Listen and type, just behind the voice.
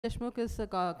Deshmukh is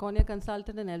a cornea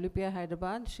consultant in LVPI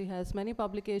Hyderabad. She has many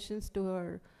publications to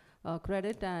her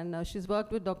credit, and she's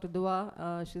worked with Dr.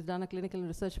 Dua. She's done a clinical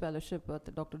research fellowship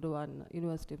with Dr. Dua in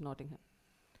University of Nottingham.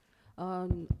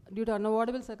 Due to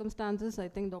unavoidable circumstances, I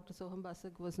think Dr. Soham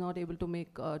Basak was not able to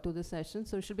make to this session,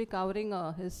 so she'll be covering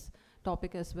his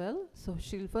topic as well. So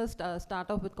she'll first start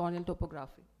off with corneal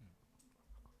topography.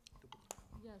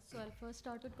 Yes, so I'll first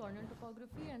start with corneal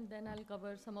topography, and then I'll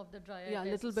cover some of the dry eye Yeah, a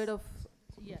tests. little bit of...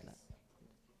 Yes.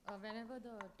 Whenever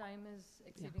the time is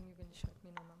exceeding, you can just let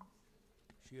me know, ma'am.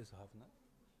 She has half an hour?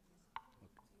 Okay.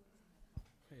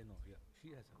 Hey, no, yeah,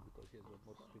 she has half because she has one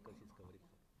more speaker she's covering.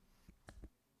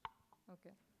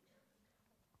 Okay.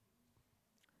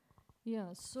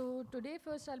 Yeah, so today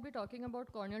first I'll be talking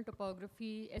about corneal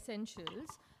topography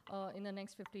essentials in the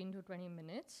next 15 to 20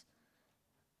 minutes.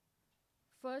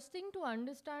 First thing to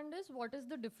understand is what is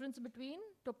the difference between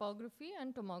topography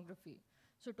and tomography.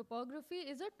 So topography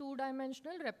is a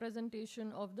two-dimensional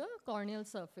representation of the corneal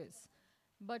surface.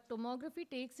 But tomography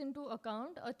takes into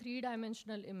account a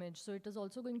three-dimensional image. So it is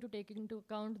also going to take into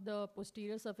account the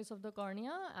posterior surface of the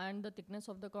cornea and the thickness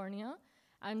of the cornea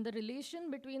and the relation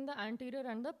between the anterior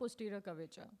and the posterior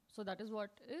curvature. So that is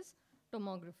what is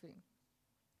tomography.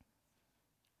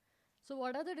 So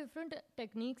what are the different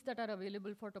techniques that are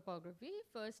available for topography?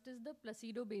 First is the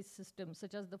Placido-based systems,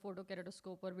 such as the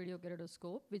photokeratoscope or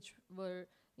videokeratoscope, which were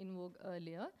in vogue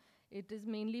earlier. It is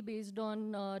mainly based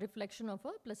on reflection of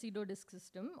a Placido disc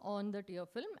system on the tear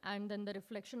film, and then the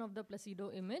reflection of the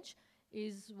Placido image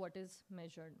is what is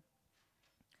measured.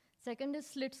 Second is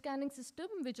slit scanning system,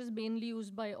 which is mainly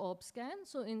used by OrbScan.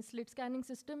 So in slit scanning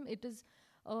system, it is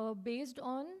based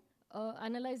on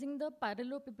analyzing the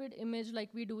parallelepiped image like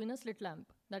we do in a slit lamp.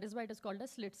 That is why it is called a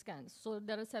slit scan. So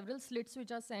there are several slits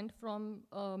which are sent from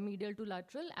medial to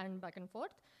lateral and back and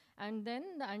forth. And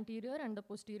then the anterior and the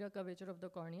posterior curvature of the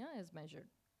cornea is measured.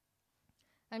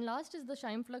 And last is the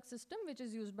shine flux system, which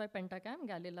is used by Pentacam,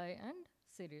 Galilei, and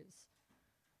Sirius.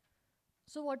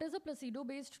 So what is a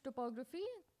Placido-based topography?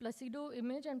 Placido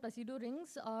image and Placido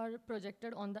rings are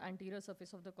projected on the anterior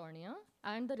surface of the cornea,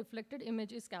 and the reflected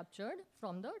image is captured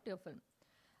from the tear film.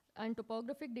 And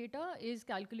topographic data is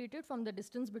calculated from the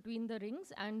distance between the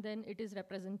rings, and then it is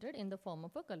represented in the form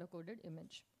of a color-coded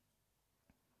image.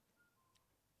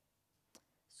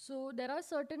 So there are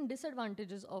certain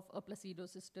disadvantages of a Placido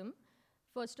system.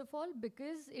 First of all,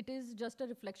 because it is just a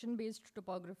reflection-based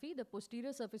topography, the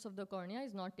posterior surface of the cornea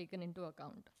is not taken into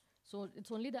account. So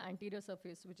it's only the anterior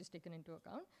surface which is taken into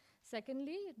account.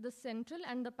 Secondly, the central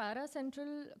and the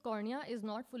paracentral cornea is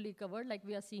not fully covered like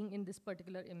we are seeing in this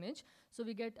particular image. So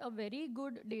we get a very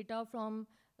good data from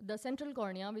the central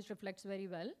cornea, which reflects very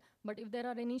well. But if there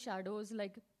are any shadows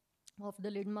like of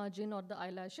the lid margin or the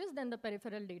eyelashes, then the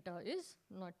peripheral data is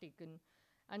not taken.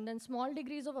 And then small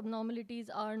degrees of abnormalities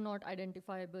are not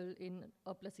identifiable in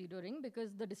a Placido ring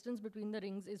because the distance between the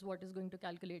rings is what is going to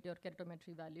calculate your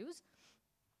keratometry values.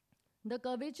 The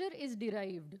curvature is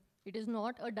derived. It is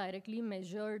not a directly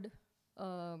measured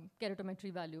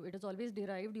keratometry value. It is always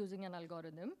derived using an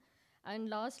algorithm. And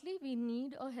lastly, we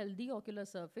need a healthy ocular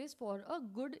surface for a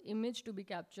good image to be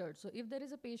captured. So if there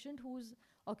is a patient whose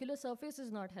ocular surface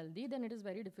is not healthy, then it is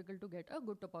very difficult to get a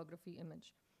good topography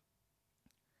image.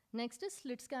 Next is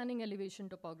slit scanning elevation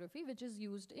topography, which is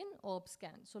used in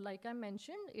OrbScan. So like I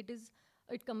mentioned,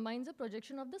 it combines a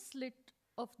projection of the slit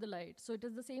of the light. So it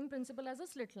is the same principle as a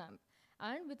slit lamp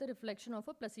and with a reflection of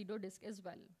a Placido disc as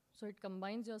well. So it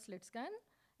combines your slit scan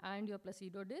and your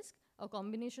Placido disc. A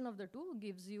combination of the two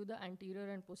gives you the anterior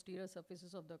and posterior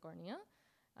surfaces of the cornea,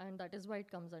 and that is why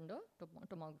it comes under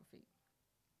tomography.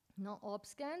 Now,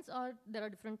 OrbScans there are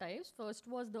different types. First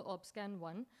was the OrbScan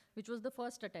 1, which was the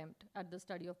first attempt at the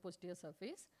study of posterior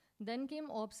surface. Then came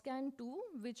OrbScan 2,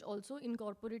 which also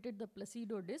incorporated the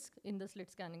Placido disc in the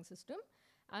slit scanning system.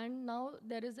 And now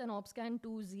there is an OrbScan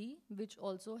 2Z, which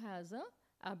also has a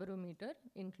aberrometer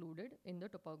included in the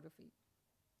topography.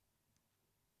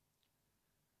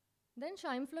 Then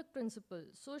Scheimpflug principle.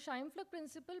 So Scheimpflug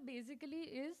principle basically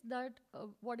is that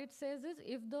what it says is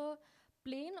if the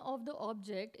plane of the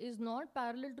object is not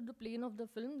parallel to the plane of the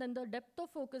film, then the depth of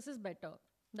focus is better.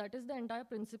 That is the entire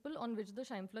principle on which the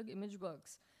Scheimpflug image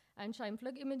works. And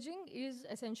Scheimpflug imaging is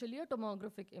essentially a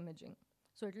tomographic imaging.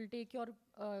 So it will take your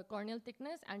corneal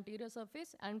thickness, anterior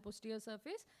surface and posterior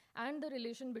surface, and the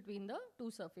relation between the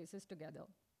two surfaces together.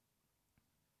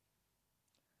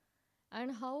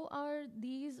 And how are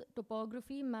these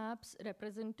topography maps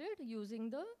represented? Using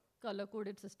the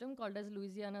color-coded system called as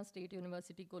Louisiana State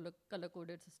University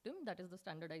color-coded system. That is the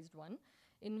standardized one,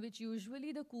 in which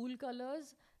usually the cool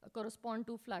colors correspond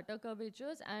to flatter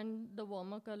curvatures and the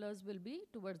warmer colors will be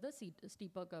towards the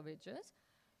steeper curvatures.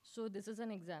 So this is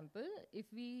an example. If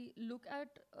we look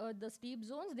at the steep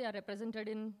zones, they are represented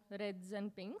in reds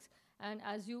and pinks. And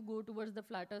as you go towards the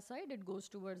flatter side, it goes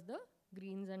towards the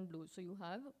greens and blues. So you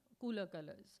have cooler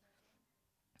colors.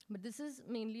 But this is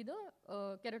mainly the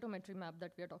keratometry map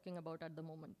that we are talking about at the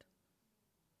moment.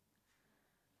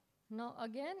 Now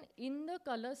again, in the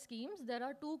color schemes, there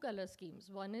are two color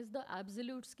schemes. One is the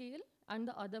absolute scale and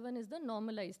the other one is the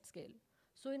normalized scale.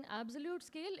 So in absolute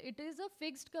scale, it is a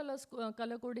fixed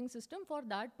color coding system for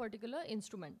that particular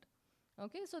instrument.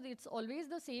 Okay, so it's always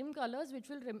the same colors which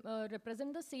will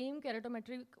represent the same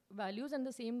keratometric values and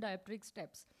the same dioptric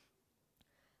steps.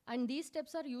 And these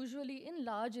steps are usually in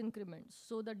large increments.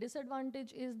 So the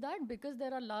disadvantage is that because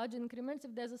there are large increments,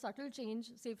 if there's a subtle change,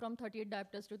 say from 38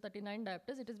 diopters to 39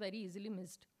 diopters, it is very easily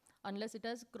missed unless it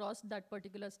has crossed that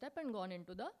particular step and gone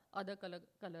into the other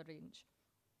color range.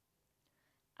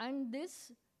 And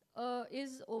this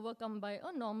is overcome by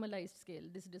a normalized scale,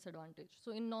 this disadvantage.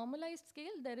 So in normalized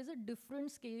scale, there is a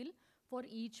different scale for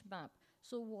each map.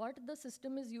 So what the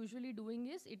system is usually doing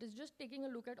is, it is just taking a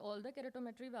look at all the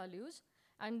keratometry values,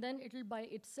 and then it will by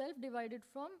itself divide it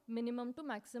from minimum to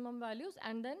maximum values,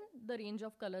 and then the range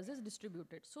of colors is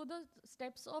distributed. So the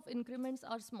steps of increments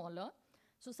are smaller,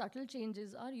 so subtle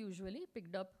changes are usually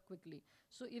picked up quickly.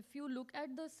 So if you look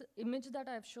at this image that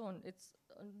I've shown, it's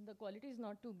the quality is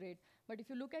not too great, but if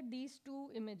you look at these two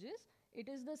images, it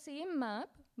is the same map,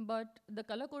 but the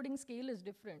color coding scale is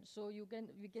different. So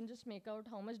we can just make out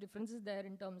how much difference is there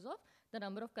in terms of the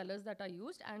number of colors that are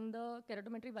used and the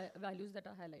keratometry values that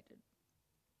are highlighted.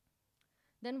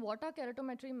 Then what are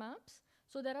keratometry maps?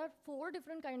 So there are 4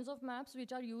 different kinds of maps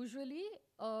which are usually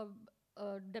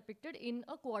depicted in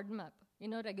a quad map,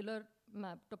 in a regular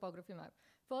map, topography map.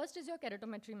 First is your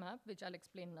keratometry map, which I'll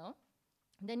explain now.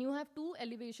 Then you have 2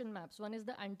 elevation maps. One is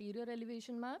the anterior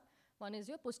elevation map, one is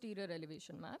your posterior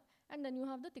elevation map, and then you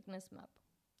have the thickness map.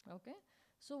 Okay.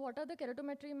 So what are the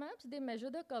keratometry maps? They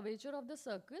measure the curvature of the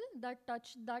circle that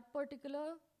touch that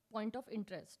particular point of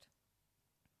interest.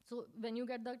 So when you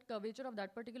get the curvature of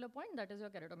that particular point, that is your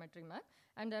keratometry map.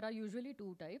 And there are usually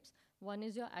 2 types. One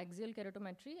is your axial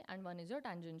keratometry and one is your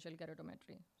tangential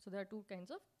keratometry. So there are 2 kinds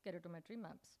of keratometry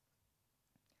maps.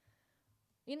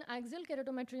 In axial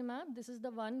keratometry map, this is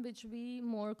the one which we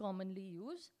more commonly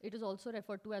use. It is also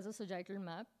referred to as a sagittal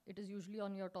map. It is usually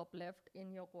on your top left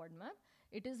in your quad map.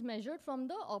 It is measured from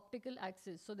the optical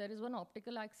axis. So there is one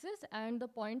optical axis and the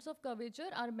points of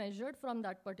curvature are measured from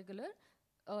that particular,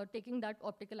 taking that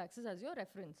optical axis as your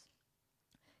reference.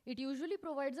 It usually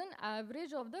provides an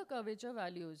average of the curvature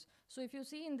values. So if you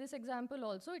see in this example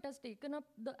also, it has taken up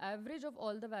the average of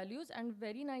all the values and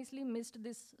very nicely missed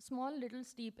this small little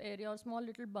steep area or small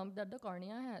little bump that the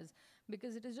cornea has,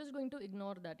 because it is just going to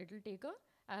ignore that. It will take an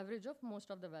average of most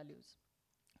of the values.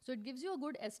 So it gives you a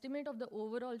good estimate of the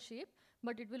overall shape,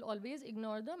 but it will always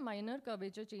ignore the minor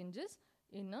curvature changes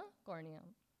in a cornea.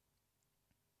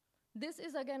 This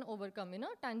is again overcome in a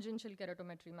tangential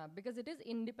keratometry map because it is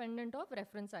independent of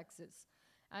reference axis.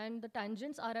 And the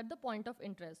tangents are at the point of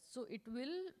interest. So it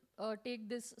will take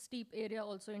this steep area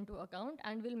also into account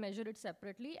and will measure it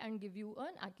separately and give you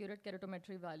an accurate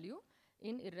keratometry value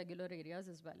in irregular areas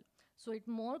as well. So it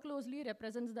more closely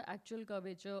represents the actual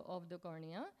curvature of the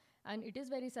cornea, and it is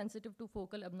very sensitive to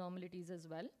focal abnormalities as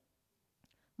well.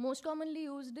 Most commonly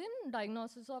used in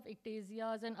diagnosis of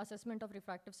ectasias and assessment of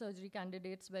refractive surgery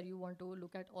candidates where you want to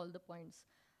look at all the points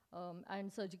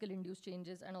and surgical induced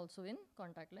changes, and also in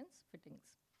contact lens fittings.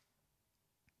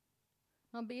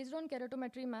 Now based on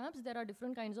keratometry maps, there are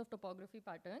different kinds of topography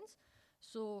patterns.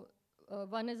 So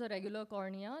one is a regular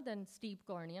cornea, then steep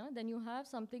cornea. Then you have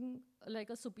something like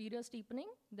a superior steepening.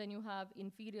 Then you have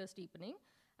inferior steepening.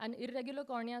 And irregular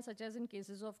cornea, such as in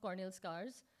cases of corneal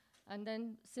scars. And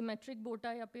then symmetric bow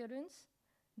tie appearance.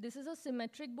 This is a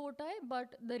symmetric bow tie,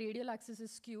 but the radial axis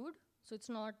is skewed. So it's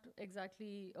not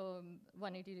exactly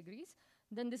 180 degrees.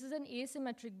 Then this is an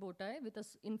asymmetric bow tie with an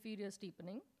inferior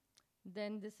steepening.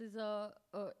 Then this is a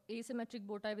asymmetric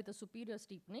bow tie with a superior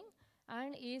steepening,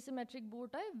 and asymmetric bow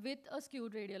tie with a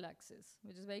skewed radial axis,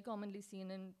 which is very commonly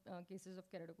seen in cases of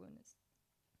keratoconus.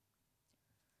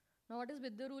 Now what is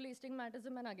with the rule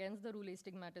astigmatism and against the rule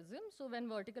astigmatism? So when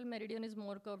vertical meridian is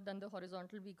more curved than the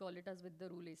horizontal, we call it as with the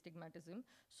rule astigmatism.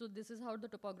 So this is how the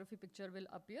topography picture will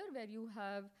appear, where you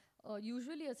have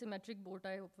usually a symmetric bow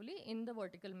tie, hopefully, in the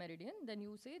vertical meridian. Then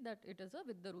you say that it is a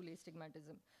with the rule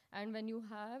astigmatism. And when you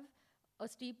have a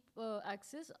steep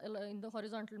axis in the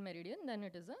horizontal meridian, then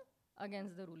it is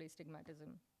against the rule astigmatism.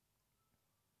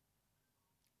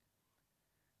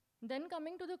 Then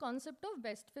coming to the concept of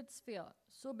best fit sphere.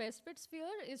 So best fit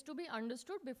sphere is to be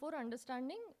understood before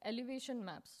understanding elevation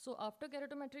maps. So after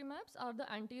keratometry maps are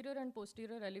the anterior and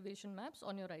posterior elevation maps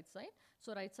on your right side.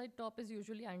 So right side top is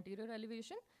usually anterior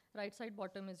elevation, right side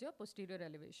bottom is your posterior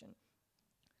elevation.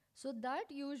 So that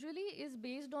usually is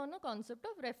based on a concept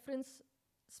of reference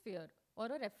sphere or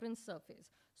a reference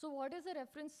surface. So what is a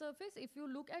reference surface? If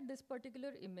you look at this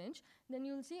particular image, then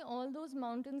you'll see all those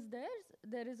mountains there.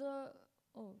 There is a,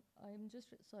 oh, I'm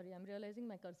just, sorry, I'm realizing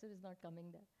my cursor is not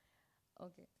coming there.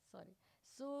 Okay, sorry.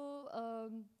 So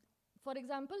for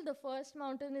example, the first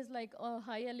mountain is like a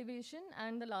high elevation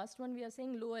and the last one we are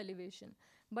saying low elevation.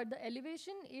 But the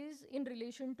elevation is in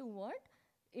relation to what?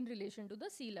 In relation to the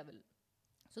sea level.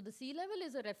 So the sea level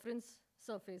is a reference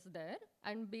surface there,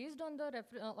 and based on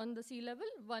the sea level,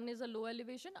 one is a low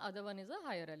elevation, other one is a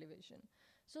higher elevation.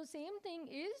 So same thing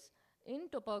is in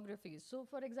topography. So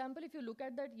for example, if you look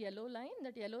at that yellow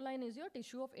line is your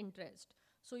tissue of interest.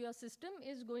 So your system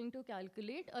is going to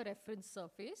calculate a reference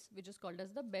surface, which is called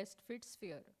as the best fit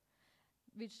sphere,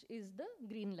 which is the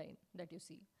green line that you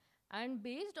see. And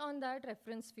based on that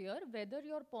reference sphere, whether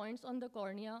your points on the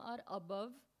cornea are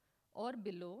above or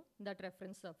below that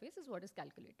reference surface is what is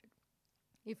calculated.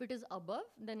 If it is above,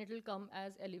 then it will come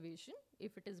as elevation.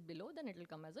 If it is below, then it will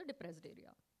come as a depressed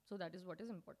area. So that is what is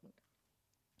important.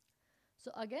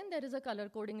 So again, there is a color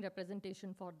coding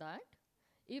representation for that.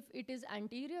 If it is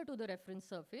anterior to the reference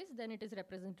surface, then it is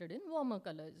represented in warmer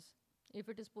colors. If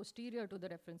it is posterior to the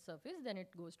reference surface, then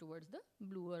it goes towards the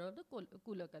bluer or the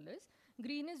cooler colors.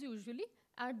 Green is usually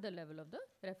at the level of the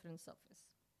reference surface.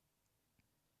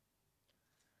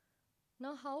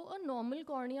 Now, how a normal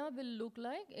cornea will look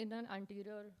like in an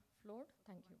anterior float?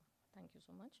 Thank you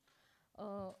so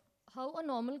much. How a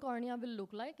normal cornea will look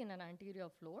like in an anterior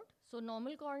float. So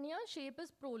normal cornea shape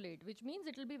is prolate, which means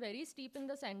it will be very steep in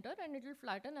the center and it will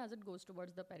flatten as it goes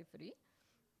towards the periphery.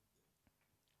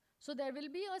 So there will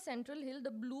be a central hill.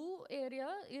 The blue area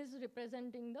is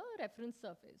representing the reference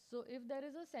surface. So if there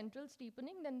is a central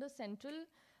steepening, then the central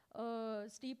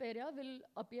steep area will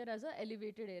appear as an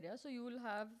elevated area. So you will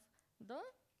have the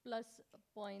plus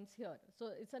points here.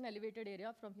 So it's an elevated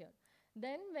area from here.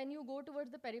 Then when you go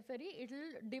towards the periphery, it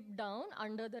will dip down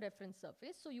under the reference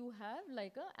surface. So you have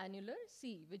like a annular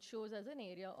C, which shows as an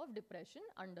area of depression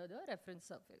under the reference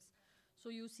surface. So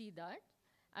you see that.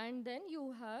 And then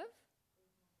you have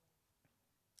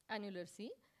annular C.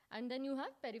 And then you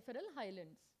have peripheral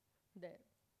highlands there.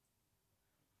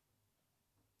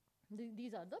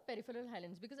 These are the peripheral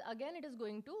highlands, because again it is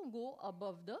going to go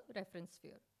above the reference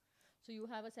sphere. So you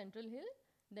have a central hill,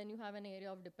 then you have an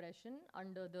area of depression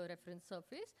under the reference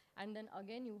surface, and then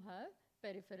again you have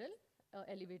peripheral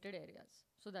elevated areas.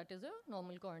 So that is a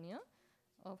normal cornea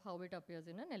of how it appears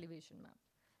in an elevation map.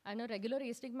 And a regular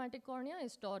astigmatic cornea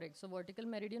is toric. So vertical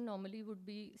meridian normally would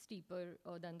be steeper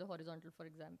than the horizontal, for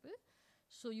example.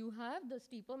 So you have the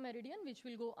steeper meridian which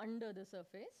will go under the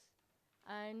surface,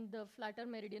 and the flatter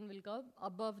meridian will come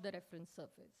above the reference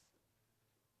surface.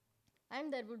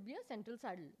 And there would be a central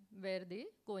saddle where they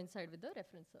coincide with the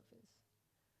reference surface.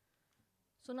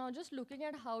 So now just looking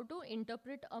at how to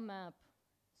interpret a map.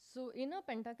 So in a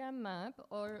pentacam map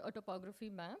or a topography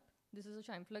map, this is a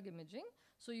Scheimpflug imaging.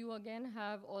 So you again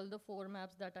have all the 4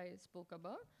 maps that I spoke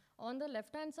about. On the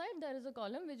left-hand side, there is a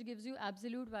column which gives you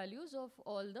absolute values of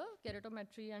all the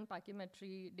keratometry and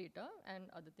pachymetry data and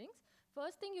other things.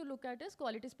 First thing you look at is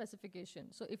quality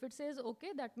specification. So if it says okay,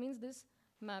 that means this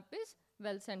map is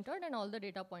well-centered and all the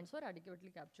data points were adequately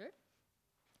captured.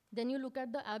 Then you look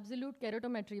at the absolute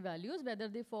keratometry values, whether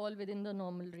they fall within the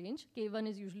normal range. K1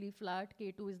 is usually flat,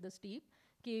 K2 is the steep,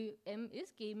 Km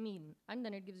is K-mean, and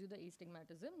then it gives you the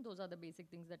astigmatism. Those are the basic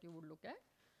things that you would look at.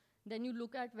 Then you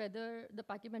look at whether the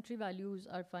pachymetry values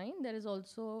are fine. There is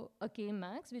also a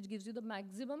K-max, which gives you the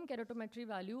maximum keratometry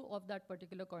value of that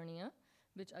particular cornea,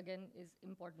 which again is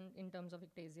important in terms of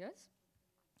ectasias.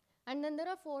 And then there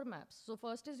are 4 maps. So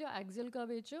first is your axial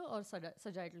curvature or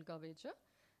sagittal curvature.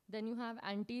 Then you have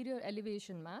anterior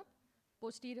elevation map,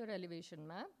 posterior elevation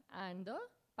map, and the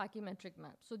pachymetric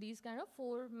map. So these kind of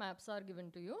 4 maps are given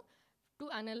to you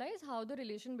to analyze how the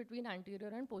relation between anterior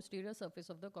and posterior surface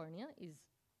of the cornea is.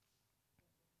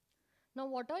 Now,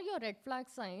 what are your red flag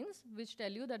signs which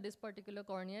tell you that this particular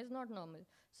cornea is not normal?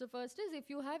 So first is if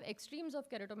you have extremes of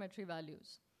keratometry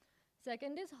values.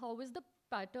 Second is how is the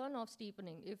pattern of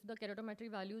steepening. If the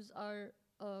keratometry values are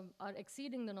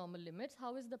exceeding the normal limits,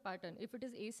 how is the pattern? If it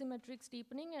is asymmetric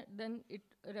steepening, then it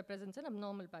represents an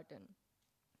abnormal pattern.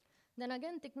 Then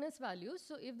again, thickness values.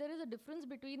 So if there is a difference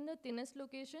between the thinnest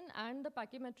location and the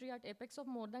pachymetry at apex of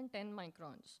more than 10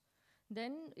 microns,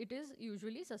 then it is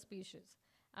usually suspicious.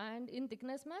 And in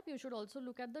thickness map, you should also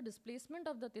look at the displacement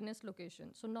of the thinnest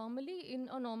location. So normally in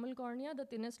a normal cornea, the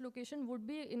thinnest location would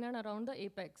be in and around the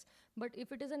apex. But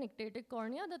if it is an ectatic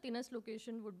cornea, the thinnest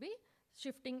location would be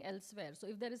shifting elsewhere. So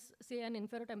if there is, say, an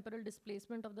inferotemporal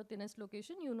displacement of the thinnest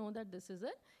location, you know that this is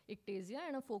an ectasia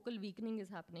and a focal weakening is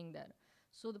happening there.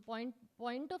 So the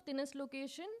point of thinnest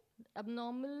location,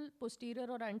 abnormal posterior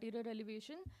or anterior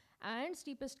elevation, and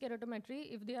steepest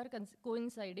keratometry, if they are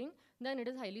coinciding, then it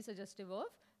is highly suggestive of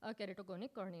a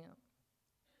keratoconic cornea.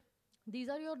 These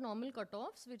are your normal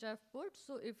cutoffs which I've put.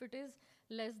 So if it is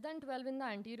less than 12 in the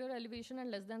anterior elevation and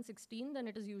less than 16, then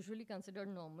it is usually considered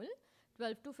normal.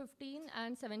 12 to 15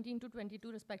 and 17 to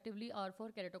 22 respectively are for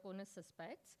keratoconus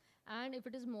suspects. And if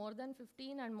it is more than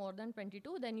 15 and more than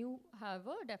 22, then you have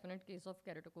a definite case of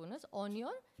keratoconus on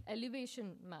your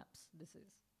elevation maps, this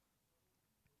is.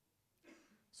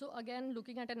 So again,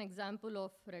 looking at an example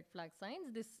of red flag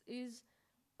signs, this is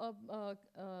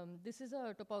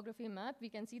a topography map. We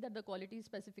can see that the quality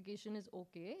specification is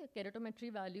okay.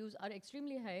 Keratometry values are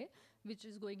extremely high, which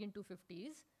is going into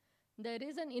 50s. There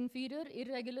is an inferior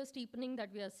irregular steepening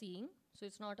that we are seeing. So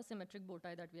it's not a symmetric bow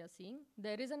tie that we are seeing.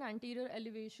 There is an anterior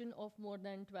elevation of more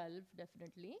than 12,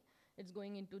 definitely. It's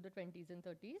going into the 20s and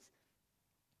 30s.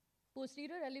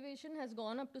 Posterior elevation has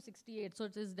gone up to 68, so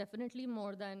it is definitely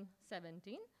more than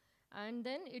 17. And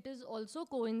then it is also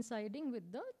coinciding with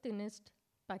the thinnest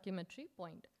pachymetry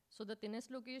point. So the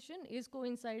thinnest location is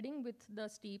coinciding with the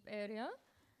steep area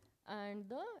and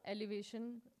the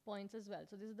elevation points as well.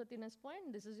 So this is the thinnest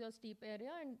point, this is your steep area,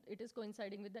 and it is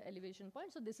coinciding with the elevation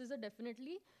point. So this is a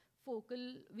definitely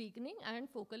focal weakening and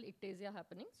focal ectasia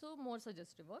happening, so more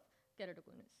suggestive of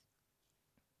keratoconus.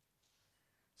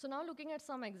 So now looking at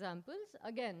some examples,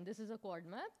 again, this is a quad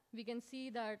map. We can see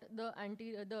that the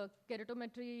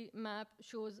keratometry map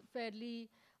shows fairly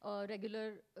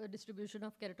regular distribution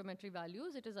of keratometry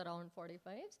values. It is around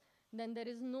 45s. Then there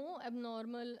is no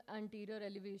abnormal anterior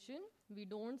elevation. We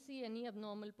don't see any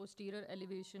abnormal posterior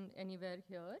elevation anywhere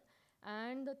here.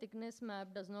 And the thickness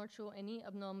map does not show any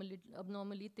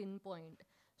abnormally thin point.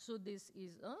 So this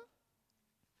is a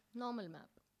normal map.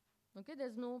 Okay,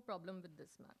 there's no problem with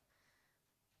this map.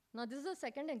 Now this is a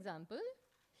second example.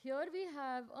 Here we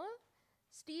have a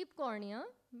steep cornea,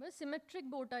 where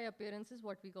symmetric bow tie appearance is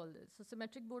what we call this. So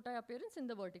symmetric bow tie appearance in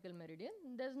the vertical meridian.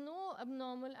 There's no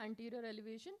abnormal anterior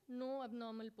elevation, no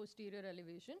abnormal posterior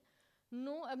elevation,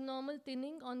 no abnormal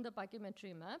thinning on the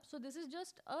pachymetry map. So this is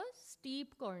just a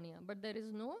steep cornea, but there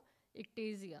is no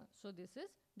ectasia. So this is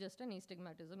just an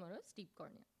astigmatism or a steep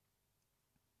cornea.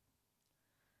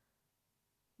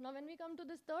 Now when we come to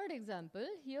this third example,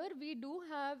 here we do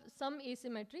have some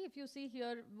asymmetry. If you see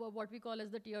here what we call as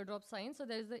the teardrop sign, so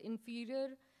there is the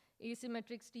inferior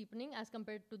asymmetric steepening as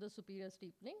compared to the superior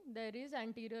steepening. There is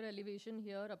anterior elevation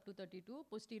here up to 32,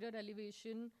 posterior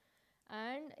elevation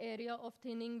and area of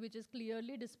thinning which is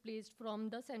clearly displaced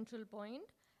from the central point,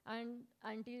 and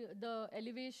the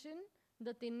elevation,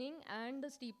 the thinning and the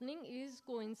steepening is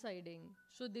coinciding.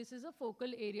 So this is a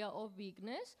focal area of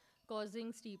weakness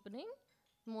causing steepening,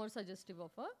 more suggestive of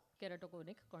a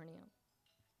keratoconic cornea.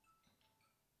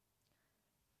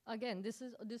 Again,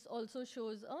 this also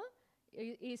shows a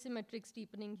asymmetric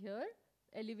steepening here,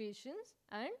 elevations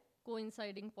and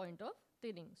coinciding point of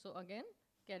thinning. So again,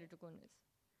 keratoconus.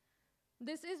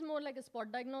 This is more like a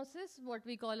spot diagnosis, what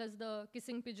we call as the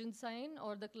kissing pigeon sign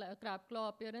or the crab claw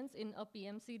appearance in a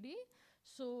PMCD.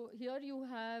 So here you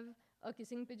have a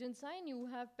kissing pigeon sign, you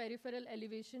have peripheral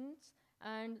elevations,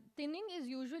 and thinning is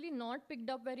usually not picked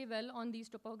up very well on these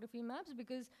topography maps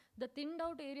because the thinned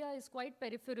out area is quite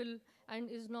peripheral and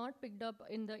is not picked up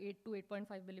in the 8 to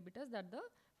 8.5 millimeters that the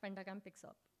pentacam picks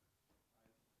up.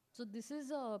 So this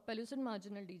is a pellucid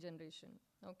marginal degeneration,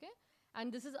 okay?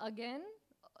 And this is again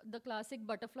the classic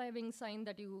butterfly wing sign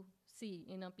that you see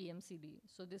in a PMCD.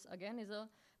 So this again is a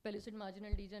pellucid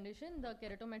marginal degeneration. The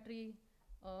keratometry,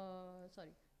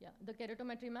 the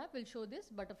keratometry map will show this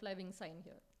butterfly wing sign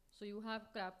here. So you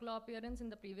have crab claw appearance in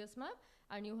the previous map,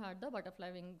 and you had the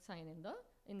butterfly wing sign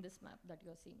in this map that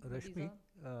you are seeing. Rashmi,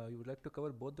 you would like to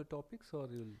cover both the topics, or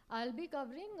you'll? I'll be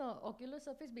covering ocular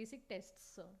surface basic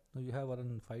tests, sir. No, you have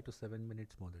around 5 to 7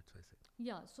 minutes more. That's why I said.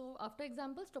 Yeah. So after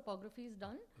examples, topography is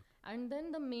done, and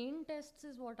then the main tests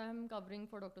is what I'm covering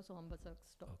for Dr.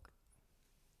 Sohambasak's talk. Okay.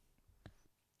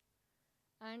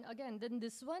 And again, then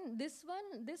this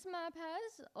map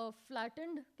has a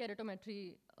flattened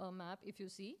keratometry map, if you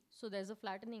see. So there's a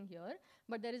flattening here,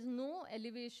 but there is no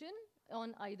elevation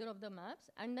on either of the maps.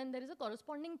 And then there is a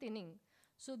corresponding thinning.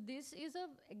 So this is an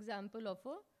example of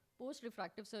a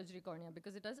post-refractive surgery cornea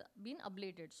because it has been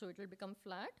ablated. So it will become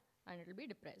flat and it will be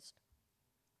depressed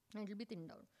and it will be thinned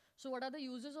down. So what are the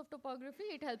uses of topography?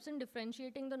 It helps in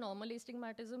differentiating the normal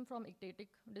astigmatism from ectatic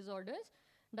disorders,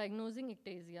 diagnosing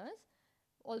ectasias,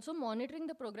 also monitoring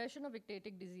the progression of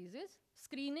ectatic diseases,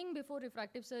 screening before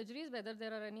refractive surgeries whether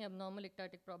there are any abnormal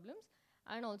ectatic problems,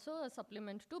 and also a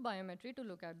supplement to biometry to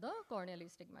look at the corneal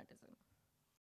astigmatism.